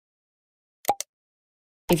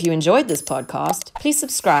If you enjoyed this podcast, please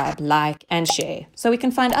subscribe, like, and share so we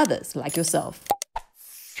can find others like yourself.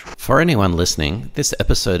 For anyone listening, this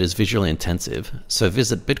episode is visually intensive, so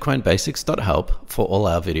visit bitcoinbasics.help for all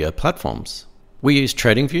our video platforms. We use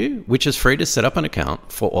TradingView, which is free to set up an account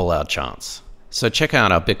for all our charts. So check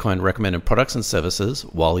out our Bitcoin recommended products and services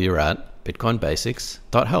while you're at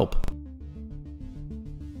bitcoinbasics.help.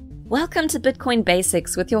 Welcome to Bitcoin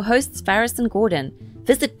Basics with your hosts Faris and Gordon.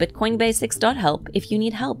 Visit bitcoinbasics.help if you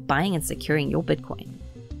need help buying and securing your Bitcoin.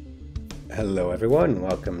 Hello everyone,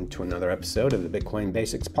 welcome to another episode of the Bitcoin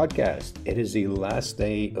Basics podcast. It is the last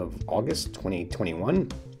day of August 2021,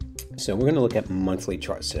 so we're going to look at monthly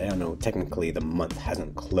charts today. I know technically the month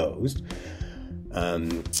hasn't closed,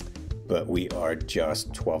 but we are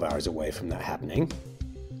just 12 hours away from that happening.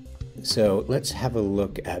 So let's have a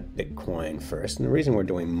look at Bitcoin first. And the reason we're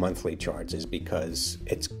doing monthly charts is because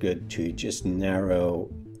it's good to just narrow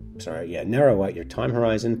out your time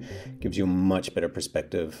horizon. Gives you a much better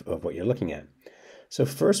perspective of what you're looking at. So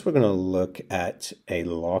first we're going to look at a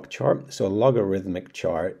log chart. So a logarithmic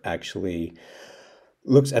chart actually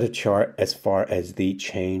looks at a chart as far as the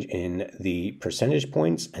change in the percentage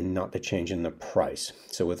points and not the change in the price.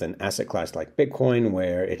 So with an asset class like Bitcoin,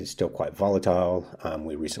 where it is still quite volatile,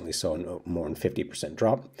 we recently saw a more than 50%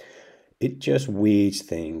 drop, it just weeds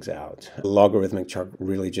things out. A logarithmic chart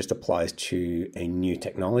really just applies to a new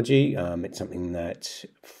technology. It's something that,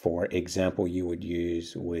 for example, you would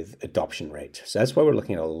use with adoption rate. So that's why we're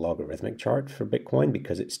looking at a logarithmic chart for Bitcoin,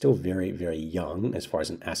 because it's still very, very young as far as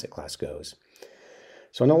an asset class goes.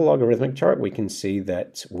 So on a logarithmic chart, we can see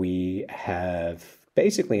that we have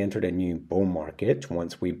basically entered a new bull market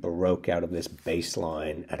once we broke out of this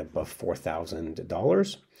baseline at above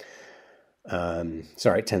 $4,000.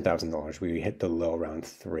 $10,000. We hit the low around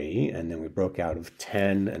 3, and then we broke out of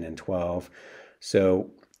 10 and then 12.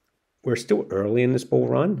 So we're still early in this bull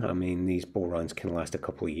run. I mean, these bull runs can last a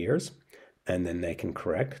couple of years, and then they can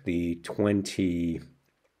correct. The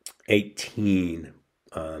 2018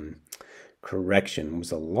 correction was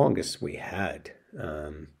the longest we had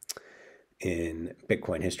in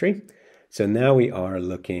Bitcoin history. So now we are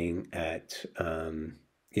looking at a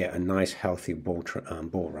nice healthy bull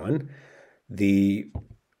run. The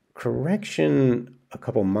correction a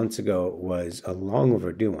couple months ago was a long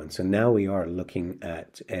overdue one. So now we are looking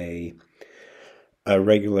at a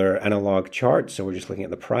regular analog chart. So we're just looking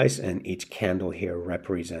at the price, and each candle here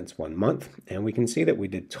represents 1 month. And we can see that we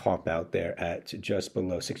did top out there at just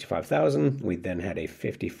below 65,000. We then had a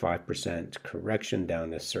 55% correction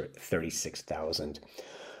down to 36,000.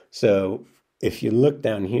 So if you look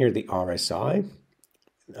down here, the RSI,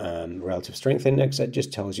 Relative Strength Index, that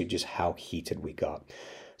just tells you just how heated we got.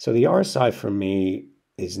 So the RSI for me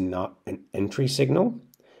is not an entry signal.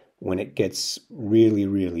 When it gets really,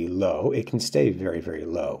 really low, it can stay very, very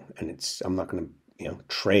low. And I'm not going to,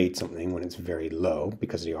 trade something when it's very low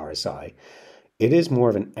because of the RSI. It is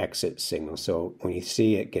more of an exit signal. So when you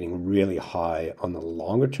see it getting really high on the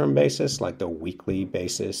longer term basis, like the weekly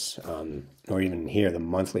basis, or even here, the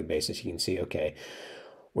monthly basis, you can see, okay,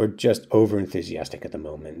 we're just over enthusiastic at the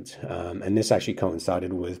moment. And this actually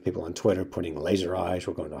coincided with people on Twitter putting laser eyes.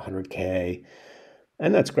 We're going to 100K.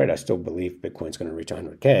 And that's great. I still believe Bitcoin's going to reach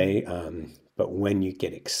 100K. But when you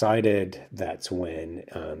get excited, that's when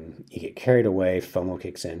you get carried away, FOMO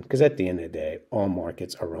kicks in. Because at the end of the day, all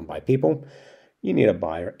markets are run by people. You need a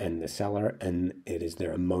buyer and the seller, and it is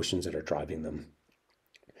their emotions that are driving them.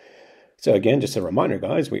 So again, just a reminder,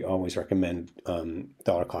 guys, we always recommend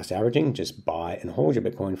dollar cost averaging. Just buy and hold your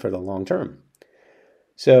Bitcoin for the long term.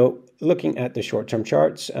 So looking at the short-term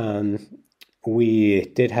charts, we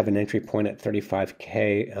did have an entry point at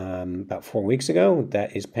 35K about 4 weeks ago.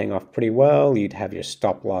 That is paying off pretty well. You'd have your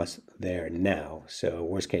stop loss there now. So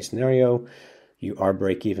worst case scenario, you are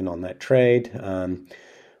break even on that trade.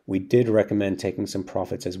 We did recommend taking some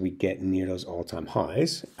profits as we get near those all-time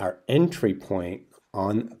highs. Our entry point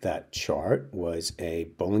on that chart was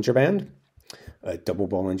a Bollinger Band, a double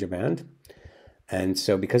Bollinger Band. And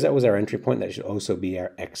so because that was our entry point, that should also be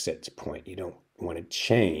our exit point. You don't want to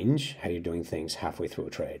change how you're doing things halfway through a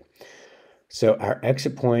trade. So our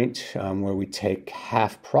exit point, where we take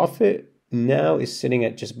half profit, now is sitting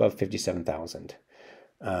at just above 57,000.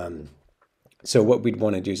 So what we'd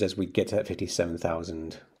want to do is, as we get to that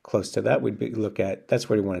 57,000, close to that, that's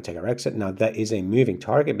where we want to take our exit. Now that is a moving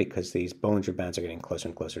target because these Bollinger Bands are getting closer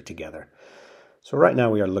and closer together. So right now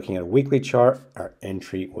we are looking at a weekly chart. Our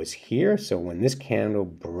entry was here. So when this candle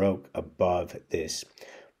broke above this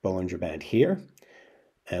Bollinger Band here,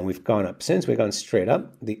 And we've gone up since. We've gone straight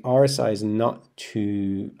up. The RSI is not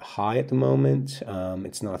too high at the moment.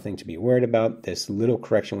 It's not a thing to be worried about. This little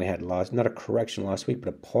correction we had not a correction last week, but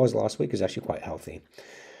a pause last week is actually quite healthy.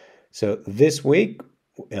 So this week,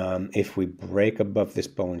 if we break above this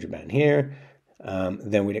Bollinger Band here,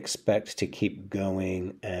 then we'd expect to keep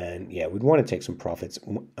going. And yeah, we'd want to take some profits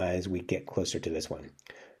as we get closer to this one.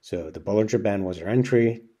 So the Bollinger Band was our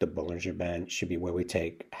entry. The Bollinger Band should be where we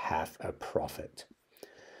take half a profit.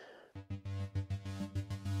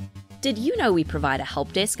 Did you know we provide a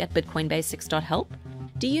help desk at bitcoinbasics.help?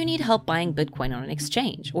 Do you need help buying Bitcoin on an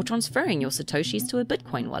exchange or transferring your Satoshis to a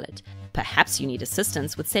Bitcoin wallet? Perhaps you need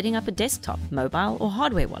assistance with setting up a desktop, mobile, or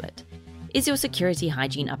hardware wallet. Is your security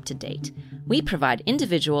hygiene up to date? We provide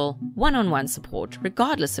individual, one-on-one support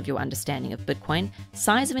regardless of your understanding of Bitcoin,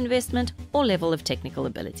 size of investment, or level of technical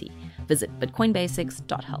ability. Visit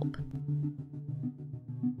bitcoinbasics.help.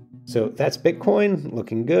 So that's Bitcoin,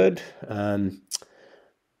 looking good.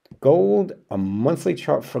 Gold, a monthly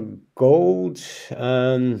chart for gold.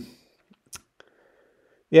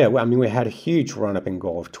 We had a huge run up in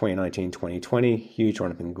gold of 2019, 2020, huge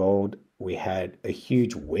run up in gold. We had a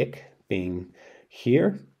huge wick being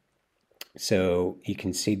here. So you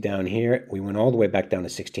can see down here, we went all the way back down to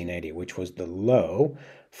 1680, which was the low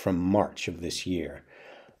from March of this year.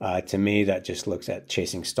 To me, that just looks at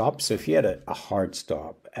chasing stops. So if you had a hard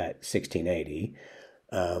stop at 1680,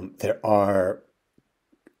 there are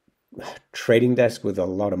trading desks with a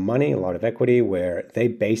lot of money, a lot of equity, where they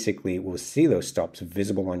basically will see those stops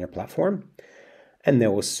visible on your platform, and they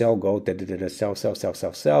will sell gold,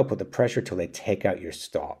 sell, put the pressure till they take out your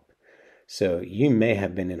stop. So you may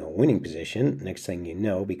have been in a winning position, next thing you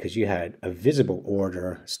know, because you had a visible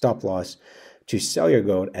order, stop loss, to sell your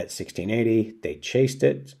gold at 1680. They chased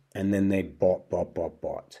it, and then they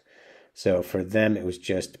bought. So for them, it was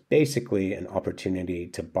just basically an opportunity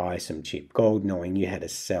to buy some cheap gold, knowing you had a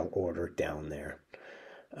sell order down there.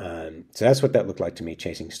 So that's what that looked like to me,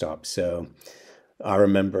 chasing stops. So I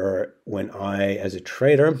remember when I, as a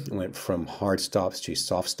trader, went from hard stops to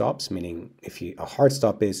soft stops, meaning a hard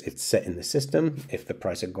stop is it's set in the system. If the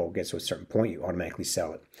price of gold gets to a certain point, you automatically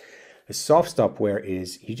sell it. A soft stop where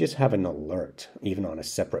is you just have an alert, even on a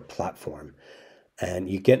separate platform, and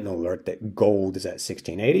you get an alert that gold is at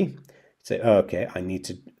 1680. Say, oh, okay, I need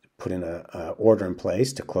to put in a order in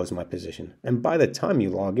place to close my position. And by the time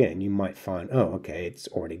you log in, you might find, oh, okay, it's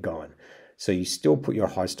already gone. So you still put your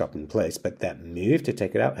hard stop in place, but that move to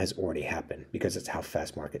take it out has already happened because it's how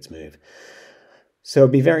fast markets move. So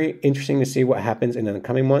it'll be very interesting to see what happens in the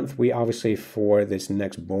coming month. We obviously, for this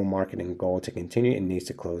next bull market in gold to continue, it needs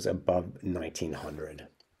to close above 1900.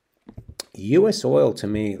 US oil, to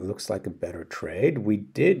me, looks like a better trade. We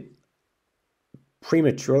did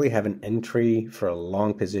prematurely have an entry for a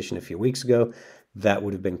long position a few weeks ago. That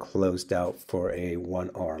would have been closed out for a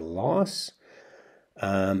 1 hour loss.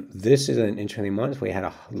 This is an interesting month. We had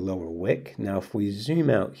a lower wick. Now, if we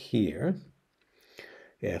zoom out here,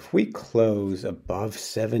 if we close above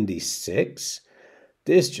 76,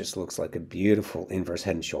 this just looks like a beautiful inverse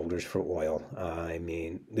head and shoulders for oil.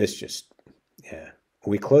 This just, yeah.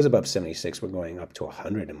 We close above 76, we're going up to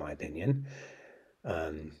 100 in my opinion.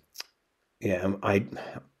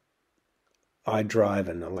 I drive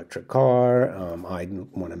an electric car. I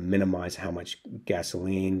want to minimize how much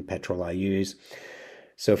gasoline, petrol I use.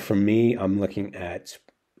 So for me, I'm looking at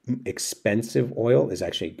expensive oil is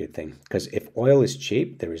actually a good thing, because if oil is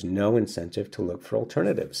cheap, there is no incentive to look for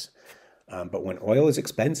alternatives. But when oil is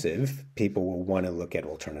expensive, people will want to look at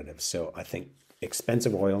alternatives. So I think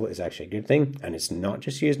expensive oil is actually a good thing, and it's not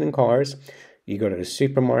just used in cars. You go to the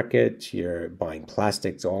supermarket, you're buying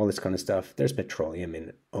plastics, all this kind of stuff. There's petroleum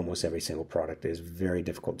in almost every single product. It is very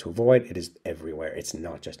difficult to avoid. It is everywhere. It's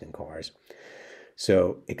not just in cars.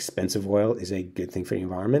 So expensive oil is a good thing for the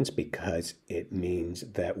environment because it means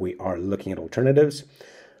that we are looking at alternatives.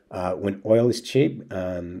 When oil is cheap,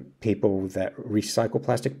 people that recycle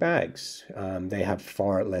plastic bags, they have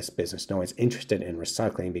far less business. No one's interested in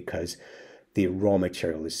recycling because the raw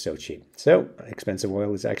material is so cheap. So expensive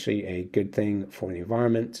oil is actually a good thing for the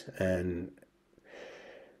environment. And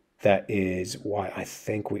that is why I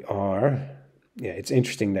think we are, it's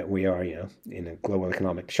interesting that we are, in a global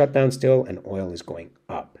economic shutdown still, and oil is going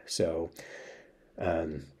up. So,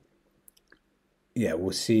 we'll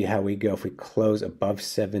see how we go. If we close above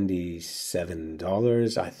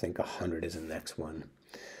 $77, I think 100 is the next one.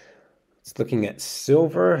 It's looking at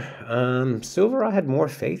silver. Silver, I had more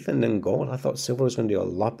faith in than gold. I thought silver was going to do a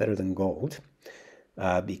lot better than gold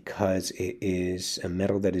because it is a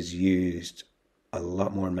metal that is used a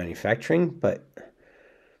lot more in manufacturing. But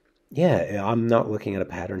yeah, I'm not looking at a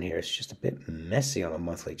pattern here. It's just a bit messy on a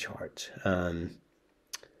monthly chart.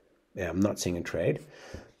 Yeah, I'm not seeing a trade.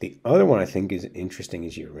 The other one I think is interesting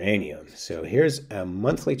is uranium. So here's a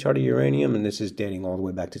monthly chart of uranium, and this is dating all the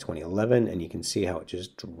way back to 2011, and you can see how it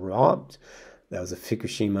just dropped. That was a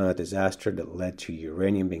Fukushima disaster that led to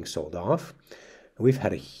uranium being sold off. We've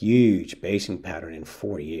had a huge basing pattern in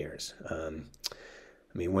 4 years. I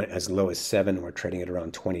mean, went as low as 7, we're trading at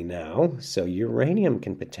around 20 now. So uranium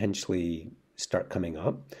can potentially start coming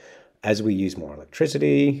up as we use more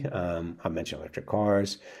electricity. I mentioned electric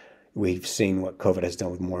cars. We've seen what COVID has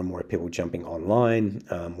done with more and more people jumping online.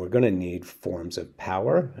 We're going to need forms of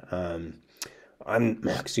power. I'm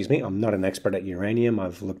not an expert at uranium.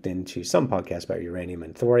 I've looked into some podcasts about uranium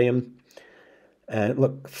and thorium. And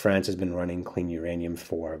look, France has been running clean uranium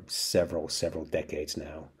for several decades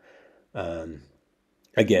now.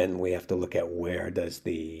 Again, we have to look at where do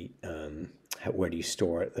you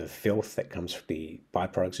store the filth that comes from the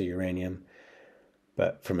byproducts of uranium.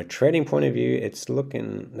 But from a trading point of view, it's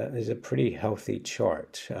looking, that is a pretty healthy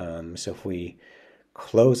chart. So if we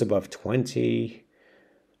close above 20,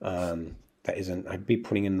 I'd be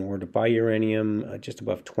putting in an order to buy uranium just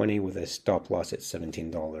above 20 with a stop loss at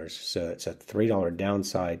 $17. So it's a $3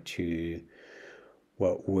 downside to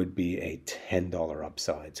what would be a $10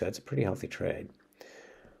 upside. So that's a pretty healthy trade.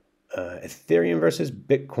 Ethereum versus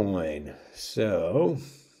Bitcoin. So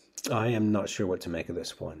I am not sure what to make of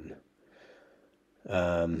this one.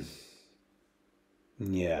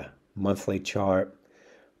 Yeah, monthly chart.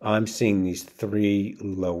 I'm seeing these 3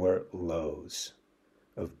 lower lows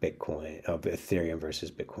of Bitcoin, of Ethereum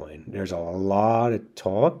versus Bitcoin. There's a lot of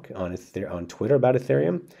talk on Twitter about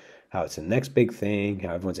Ethereum, how it's the next big thing,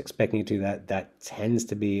 how everyone's expecting it to do that. That tends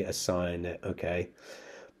to be a sign that, okay,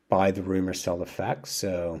 buy the rumor, sell the facts.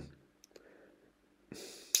 So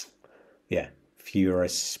yeah,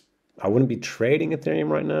 I wouldn't be trading Ethereum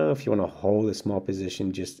right now. If you want to hold a small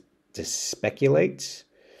position just to speculate,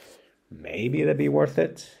 maybe that'd be worth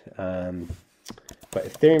it. But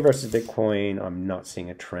Ethereum versus Bitcoin, I'm not seeing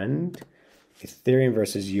a trend. Ethereum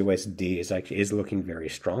versus USD is looking very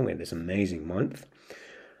strong in this amazing month.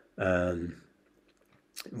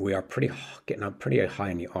 We are getting up pretty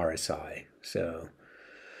high in the RSI. So,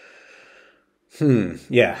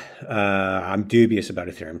 I'm dubious about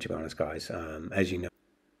Ethereum, to be honest, guys.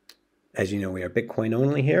 As you know, we are Bitcoin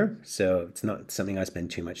only here, so it's not something I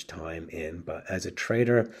spend too much time in. But as a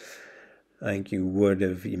trader, I think you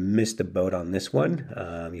missed the boat on this one.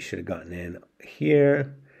 You should have gotten in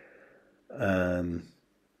here.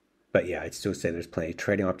 But yeah, I'd still say there's plenty of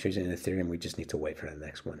trading opportunities in Ethereum. We just need to wait for the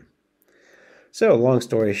next one. So long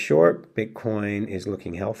story short, Bitcoin is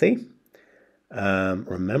looking healthy.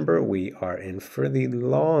 Remember, we are in for the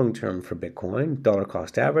long term for Bitcoin. Dollar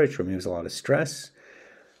cost average removes a lot of stress.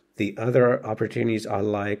 The other opportunities I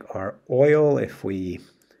like are oil. If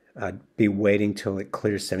I'd be waiting till it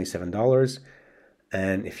clears $77.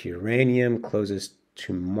 And if uranium closes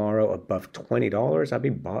tomorrow above $20,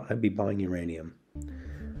 I'd be buying uranium.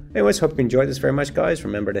 Anyways, hope you enjoyed this very much, guys.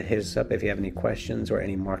 Remember to hit us up if you have any questions or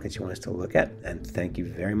any markets you want us to look at. And thank you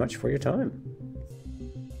very much for your time.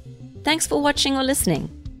 Thanks for watching or listening.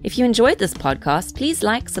 If you enjoyed this podcast, please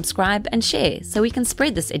like, subscribe, and share so we can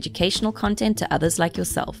spread this educational content to others like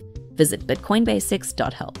yourself. Visit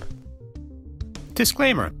bitcoinbasics.help.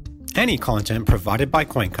 Disclaimer. Any content provided by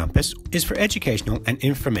CoinCompass is for educational and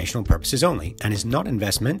informational purposes only and is not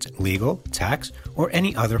investment, legal, tax, or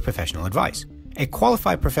any other professional advice. A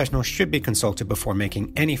qualified professional should be consulted before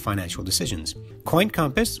making any financial decisions.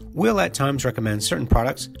 CoinCompass will at times recommend certain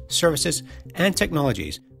products, services, and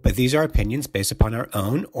technologies, but these are opinions based upon our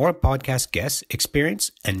own or podcast guests'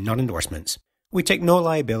 experience and not endorsements. We take no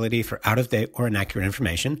liability for out-of-date or inaccurate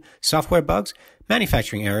information, software bugs,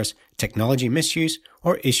 manufacturing errors, technology misuse,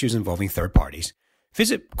 or issues involving third parties.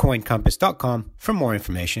 Visit coincompass.com for more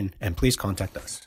information and please contact us.